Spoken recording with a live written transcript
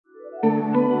Hey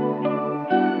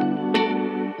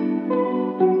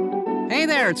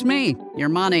there, it's me, your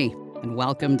money, and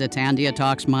welcome to Tandia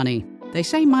Talks Money. They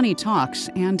say money talks,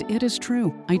 and it is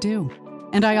true, I do.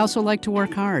 And I also like to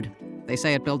work hard. They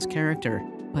say it builds character,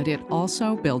 but it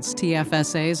also builds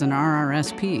TFSAs and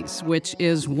RRSPs, which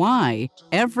is why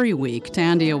every week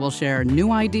Tandia will share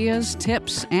new ideas,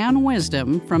 tips, and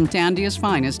wisdom from Tandia's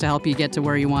finest to help you get to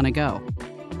where you want to go.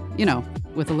 You know,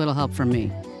 with a little help from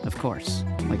me, of course.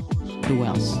 Like, who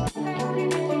else?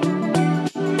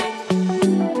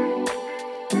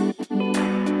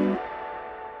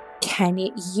 Can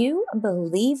you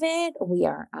believe it? We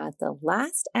are at the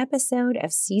last episode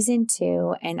of season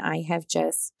 2, and I have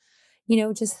just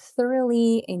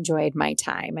thoroughly enjoyed my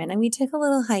time. And we took a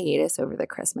little hiatus over the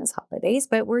Christmas holidays,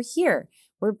 but we're here,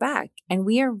 we're back, and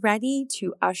we are ready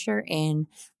to usher in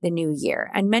the new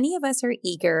year. And many of us are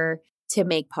eager to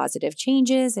make positive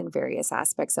changes in various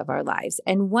aspects of our lives.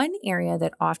 And one area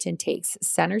that often takes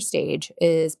center stage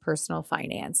is personal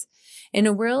finance. In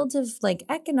a world of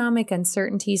economic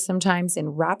uncertainty sometimes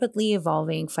and rapidly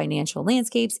evolving financial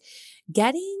landscapes,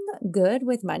 getting good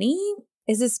with money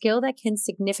is a skill that can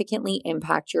significantly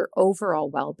impact your overall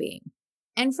well-being.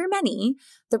 And for many,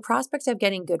 the prospect of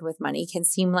getting good with money can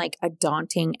seem like a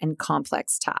daunting and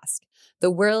complex task.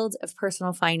 The world of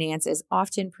personal finance is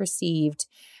often perceived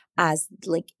as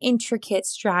intricate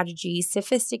strategies,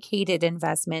 sophisticated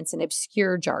investments, and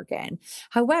obscure jargon.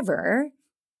 However,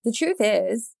 the truth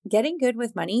is, getting good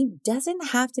with money doesn't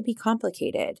have to be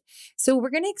complicated. So we're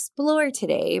going to explore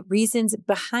today reasons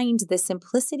behind the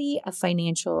simplicity of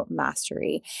financial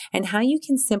mastery and how you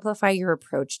can simplify your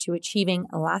approach to achieving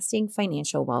lasting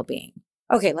financial well-being.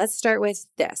 Okay, let's start with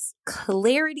this.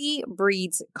 Clarity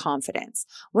breeds confidence.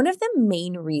 One of the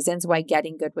main reasons why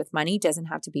getting good with money doesn't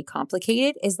have to be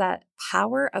complicated is that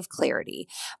power of clarity.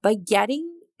 By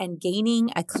getting and gaining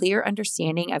a clear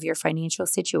understanding of your financial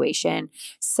situation,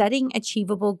 setting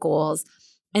achievable goals,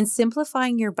 and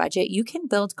simplifying your budget, you can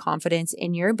build confidence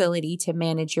in your ability to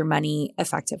manage your money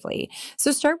effectively.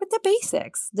 So start with the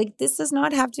basics. This does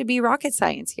not have to be rocket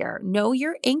science here. Know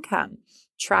your income,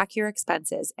 track your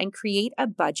expenses, and create a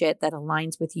budget that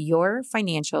aligns with your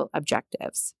financial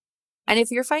objectives. And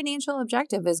if your financial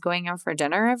objective is going out for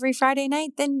dinner every Friday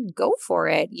night, then go for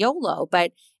it, YOLO,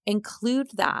 but include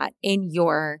that in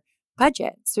your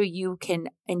budget so you can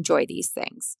enjoy these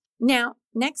things. Now,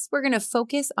 next, we're going to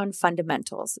focus on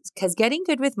fundamentals because getting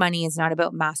good with money is not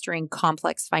about mastering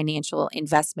complex financial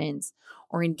investments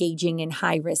or engaging in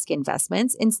high-risk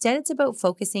investments. Instead, it's about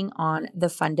focusing on the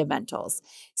fundamentals.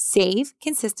 Save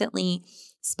consistently,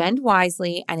 spend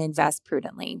wisely, and invest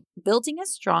prudently. Building a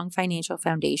strong financial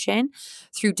foundation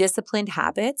through disciplined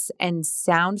habits and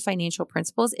sound financial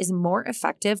principles is more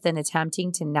effective than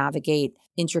attempting to navigate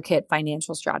intricate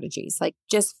financial strategies.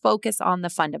 Just focus on the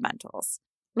fundamentals.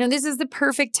 Now, this is the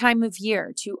perfect time of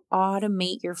year to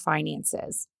automate your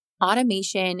finances.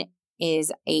 Automation is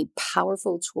a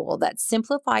powerful tool that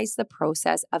simplifies the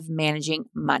process of managing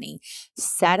money.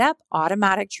 Set up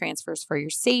automatic transfers for your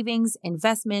savings,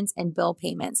 investments, and bill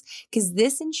payments, because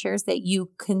this ensures that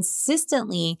you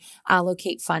consistently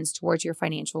allocate funds towards your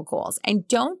financial goals. And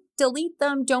don't delete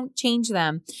them, don't change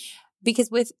them, because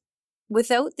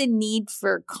without the need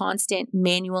for constant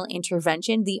manual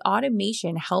intervention, the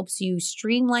automation helps you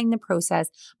streamline the process,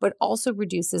 but also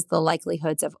reduces the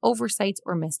likelihoods of oversights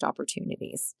or missed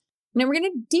opportunities. Now we're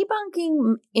going to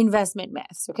debunking investment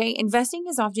myths, okay? Investing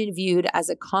is often viewed as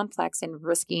a complex and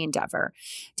risky endeavor,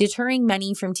 deterring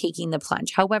many from taking the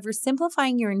plunge. However,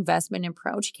 simplifying your investment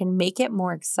approach can make it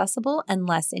more accessible and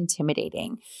less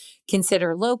intimidating.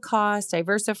 Consider low-cost,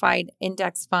 diversified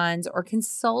index funds, or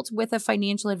consult with a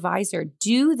financial advisor.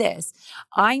 Do this.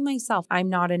 I'm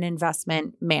not an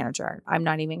investment manager. I'm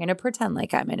not even going to pretend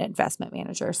like I'm an investment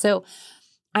manager. So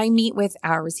I meet with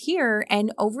ours here,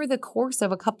 and over the course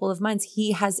of a couple of months,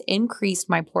 he has increased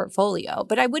my portfolio.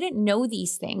 But I wouldn't know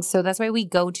these things. So that's why we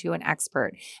go to an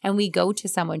expert and we go to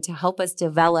someone to help us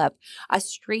develop a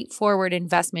straightforward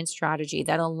investment strategy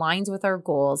that aligns with our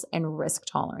goals and risk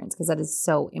tolerance, because that is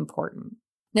so important.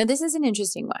 Now, this is an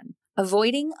interesting one.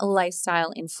 Avoiding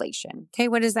lifestyle inflation. Okay,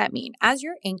 what does that mean? As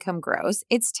your income grows,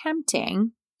 it's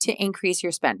tempting to increase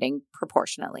your spending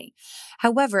proportionally.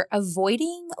 However,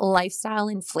 avoiding lifestyle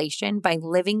inflation by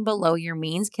living below your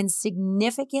means can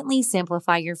significantly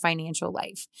simplify your financial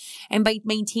life. And by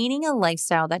maintaining a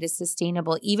lifestyle that is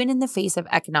sustainable, even in the face of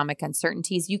economic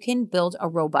uncertainties, you can build a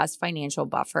robust financial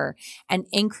buffer and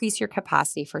increase your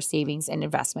capacity for savings and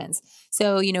investments.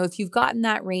 So, if you've gotten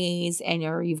that raise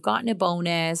or you've gotten a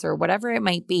bonus or whatever it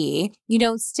might be,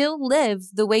 still live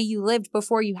the way you lived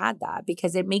before you had that,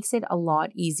 because it makes it a lot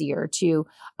easier easier to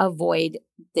avoid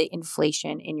the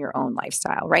inflation in your own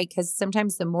lifestyle, right? Because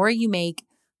sometimes the more you make,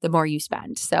 the more you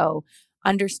spend. So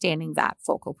understanding that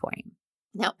focal point.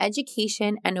 Now,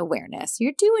 education and awareness,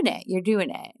 you're doing it. You're doing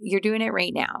it. You're doing it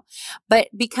right now. But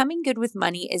becoming good with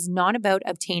money is not about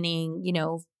obtaining,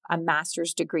 a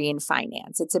master's degree in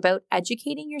finance. It's about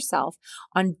educating yourself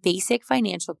on basic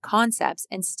financial concepts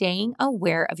and staying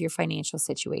aware of your financial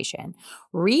situation.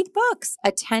 Read books,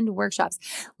 attend workshops,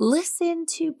 listen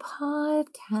to podcasts,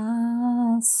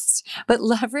 but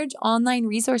leverage online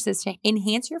resources to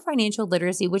enhance your financial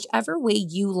literacy, whichever way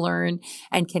you learn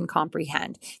and can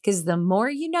comprehend. Because the more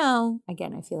you know,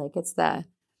 again, I feel like it's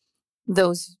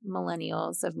those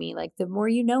millennials of me, like the more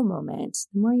you know moment,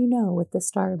 the more you know with the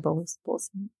star bulls.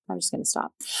 I'm just going to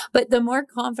stop. But the more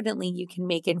confidently you can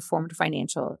make informed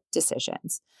financial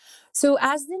decisions. So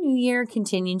as the new year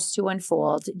continues to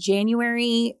unfold,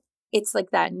 January, it's like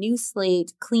that new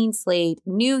slate, clean slate,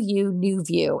 new you, new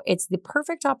view. It's the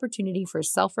perfect opportunity for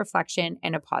self-reflection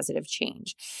and a positive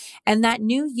change. And that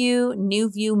new you,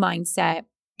 new view mindset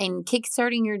and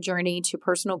kickstarting your journey to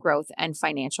personal growth and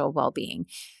financial well-being.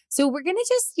 So we're going to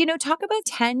just, talk about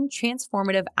 10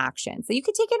 transformative actions that you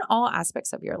can take in all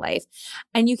aspects of your life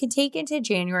and you can take into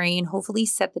January and hopefully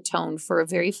set the tone for a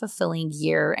very fulfilling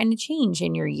year and a change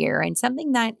in your year and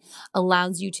something that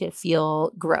allows you to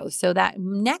feel growth. So that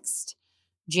next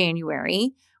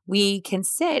January, we can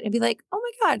sit and be like, oh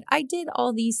my God, I did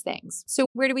all these things. So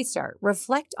where do we start?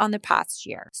 Reflect on the past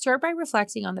year. Start by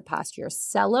reflecting on the past year.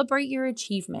 Celebrate your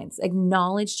achievements,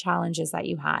 acknowledge challenges that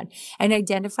you had, and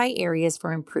identify areas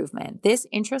for improvement. This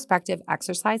introspective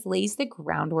exercise lays the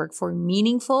groundwork for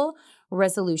meaningful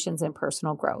resolutions and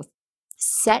personal growth.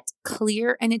 Set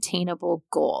clear and attainable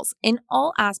goals in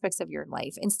all aspects of your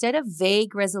life. Instead of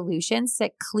vague resolutions,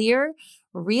 set clear,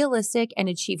 realistic, and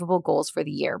achievable goals for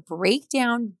the year. Break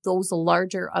down those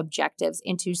larger objectives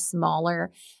into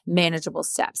smaller, manageable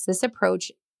steps. This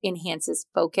approach enhances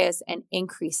focus and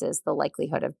increases the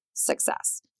likelihood of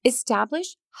success.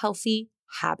 Establish healthy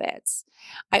habits.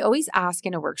 I always ask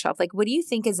in a workshop, like, what do you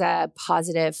think is a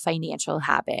positive financial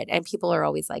habit? And people are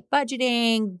always like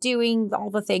budgeting, doing all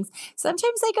the things.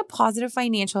 Sometimes like a positive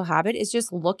financial habit is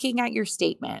just looking at your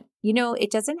statement. It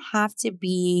doesn't have to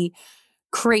be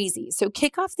crazy. So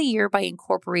kick off the year by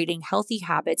incorporating healthy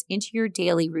habits into your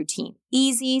daily routine.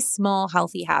 Easy, small,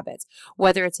 healthy habits,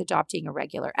 whether it's adopting a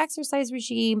regular exercise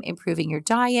regime, improving your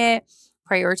diet,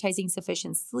 prioritizing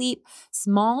sufficient sleep.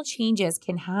 Small changes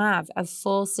can have a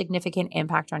full significant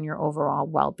impact on your overall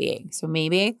well-being. So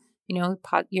maybe,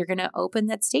 you're going to open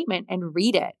that statement and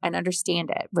read it and understand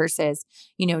it versus,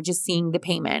 just seeing the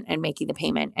payment and making the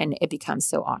payment and it becomes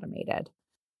so automated.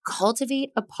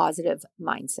 Cultivate a positive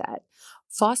mindset.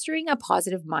 Fostering a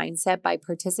positive mindset by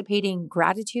participating in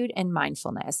gratitude and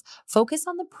mindfulness. Focus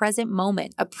on the present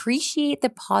moment. Appreciate the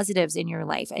positives in your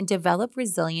life and develop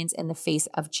resilience in the face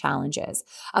of challenges.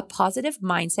 A positive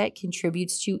mindset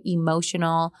contributes to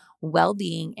emotional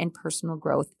well-being and personal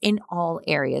growth in all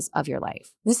areas of your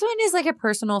life. This one is like a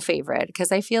personal favorite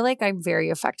because I feel like I'm very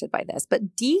affected by this,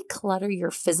 but declutter your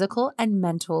physical and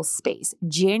mental space.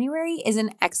 January is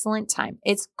an excellent time.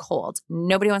 It's cold.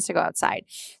 Nobody wants to go outside.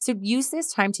 So use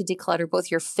this time to declutter both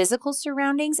your physical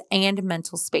surroundings and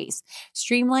mental space.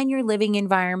 Streamline your living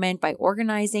environment by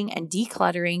organizing and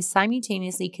decluttering.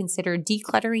 Simultaneously consider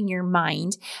decluttering your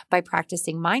mind by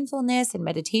practicing mindfulness and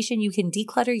meditation. You can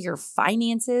declutter your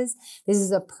finances. This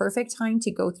is a perfect time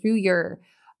to go through your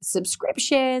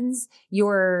subscriptions,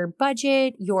 your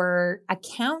budget, your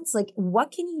accounts. Like,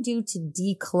 what can you do to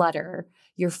declutter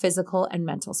your physical and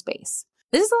mental space?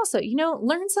 This is also,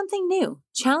 learn something new.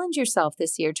 Challenge yourself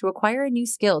this year to acquire a new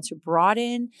skill to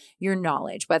broaden your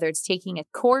knowledge, whether it's taking a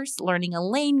course, learning a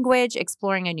language,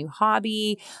 exploring a new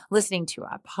hobby, listening to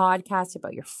a podcast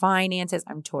about your finances.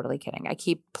 I'm totally kidding. I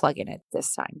keep plugging it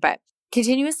this time, but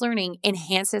continuous learning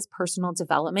enhances personal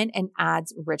development and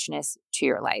adds richness to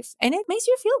your life. And it makes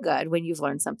you feel good when you've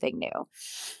learned something new.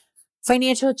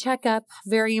 Financial checkup,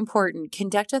 very important.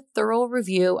 Conduct a thorough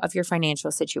review of your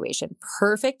financial situation.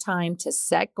 Perfect time to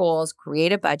set goals,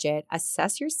 create a budget,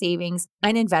 assess your savings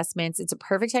and investments. It's a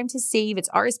perfect time to save. It's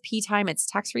RSP time. It's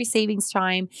tax-free savings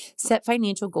time. Set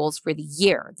financial goals for the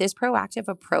year. This proactive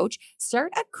approach,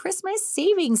 start a Christmas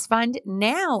savings fund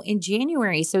now in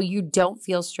January so you don't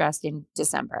feel stressed in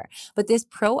December. But this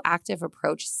proactive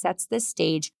approach sets the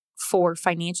stage for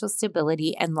financial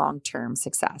stability and long-term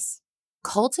success.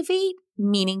 Cultivate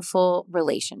meaningful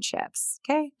relationships.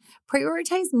 Okay.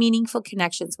 Prioritize meaningful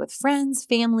connections with friends,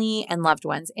 family, and loved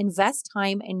ones. Invest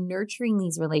time in nurturing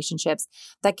these relationships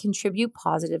that contribute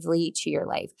positively to your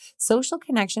life. Social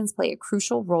connections play a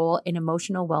crucial role in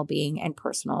emotional well-being and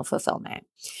personal fulfillment.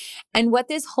 And what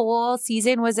this whole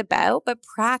season was about, but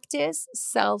practice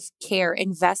self-care,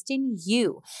 invest in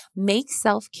you. Make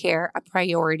self-care a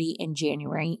priority in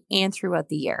January and throughout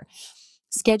the year.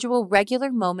 Schedule regular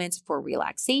moments for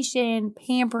relaxation,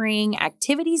 pampering,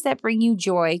 activities that bring you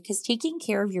joy, because taking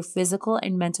care of your physical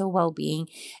and mental well-being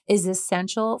is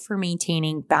essential for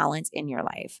maintaining balance in your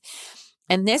life.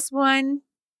 And this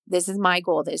is my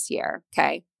goal this year,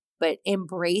 okay? But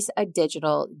embrace a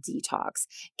digital detox.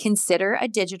 Consider a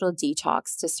digital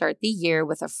detox to start the year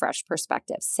with a fresh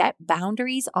perspective. Set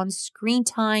boundaries on screen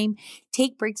time,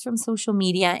 take breaks from social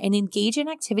media, and engage in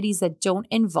activities that don't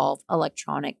involve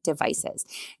electronic devices.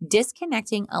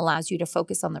 Disconnecting allows you to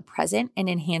focus on the present and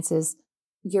enhances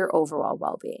your overall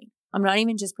well-being. I'm not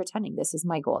even just pretending. This is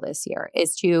my goal this year,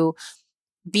 is to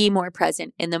be more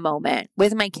present in the moment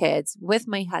with my kids, with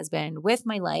my husband, with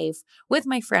my life, with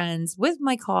my friends, with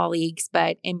my colleagues,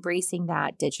 but embracing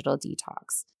that digital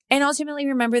detox. And ultimately,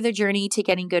 remember, the journey to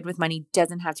getting good with money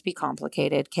doesn't have to be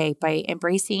complicated, okay? By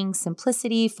embracing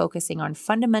simplicity, focusing on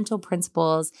fundamental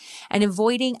principles, and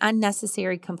avoiding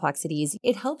unnecessary complexities,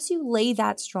 it helps you lay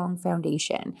that strong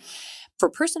foundation for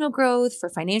personal growth,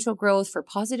 for financial growth, for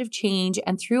positive change.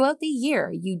 And throughout the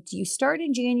year, you start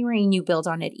in January and you build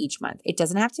on it each month. It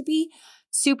doesn't have to be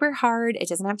super hard. It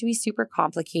doesn't have to be super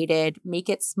complicated. Make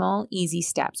it small, easy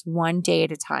steps, one day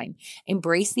at a time.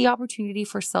 Embrace the opportunity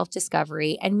for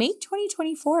self-discovery and make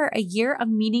 2024 a year of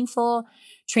meaningful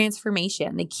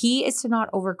transformation. The key is to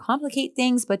not overcomplicate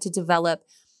things, but to develop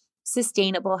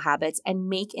sustainable habits and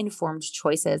make informed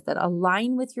choices that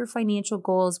align with your financial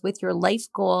goals, with your life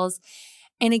goals.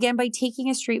 And again, by taking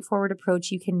a straightforward approach,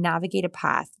 you can navigate a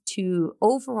path to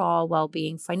overall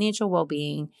well-being, financial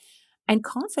well-being, and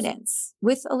confidence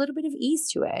with a little bit of ease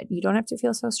to it. You don't have to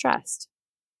feel so stressed.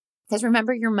 Because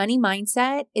remember, your money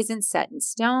mindset isn't set in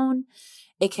stone.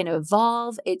 It can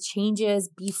evolve, it changes,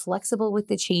 be flexible with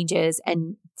the changes,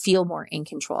 and feel more in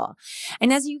control.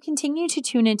 And as you continue to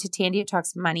tune into Tandia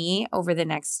Talks Money over the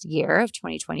next year of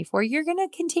 2024, you're going to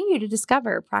continue to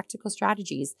discover practical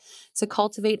strategies to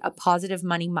cultivate a positive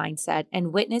money mindset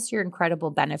and witness your incredible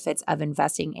benefits of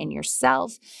investing in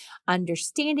yourself,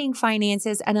 understanding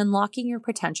finances, and unlocking your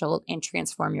potential and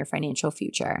transform your financial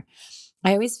future.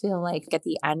 I always feel like at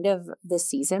the end of the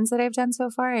seasons that I've done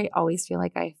so far, I always feel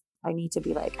like I need to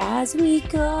be like, as we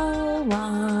go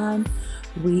on,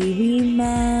 we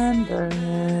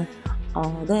remember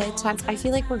all the times. I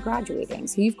feel like we're graduating.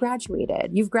 So you've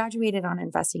graduated. You've graduated on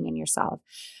investing in yourself.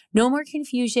 No more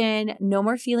confusion. No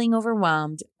more feeling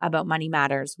overwhelmed about money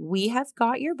matters. We have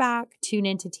got your back. Tune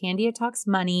into Tandia Talks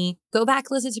Money. Go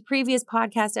back, listen to previous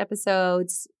podcast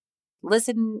episodes.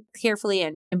 Listen carefully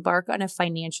and embark on a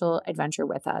financial adventure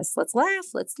with us. Let's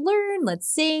laugh, let's learn,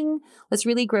 let's sing, let's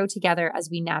really grow together as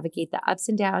we navigate the ups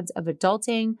and downs of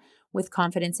adulting with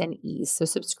confidence and ease. So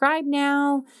subscribe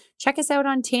now. Check us out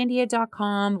on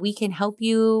Tandia.com. We can help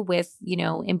you with,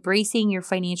 embracing your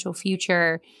financial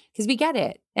future because we get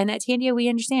it. And at Tandia, we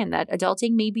understand that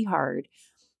adulting may be hard,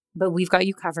 but we've got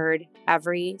you covered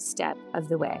every step of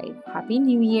the way. Happy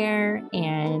New Year,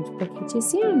 and we'll catch you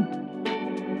soon.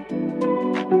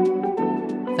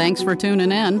 Thanks for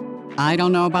tuning in. I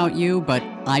don't know about you, but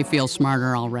I feel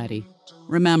smarter already.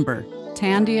 Remember,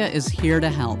 Tandia is here to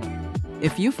help.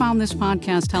 If you found this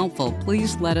podcast helpful,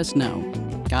 please let us know.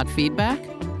 Got feedback?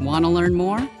 Want to learn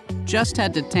more? Just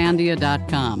head to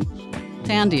Tandia.com.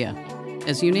 Tandia,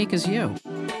 as unique as you.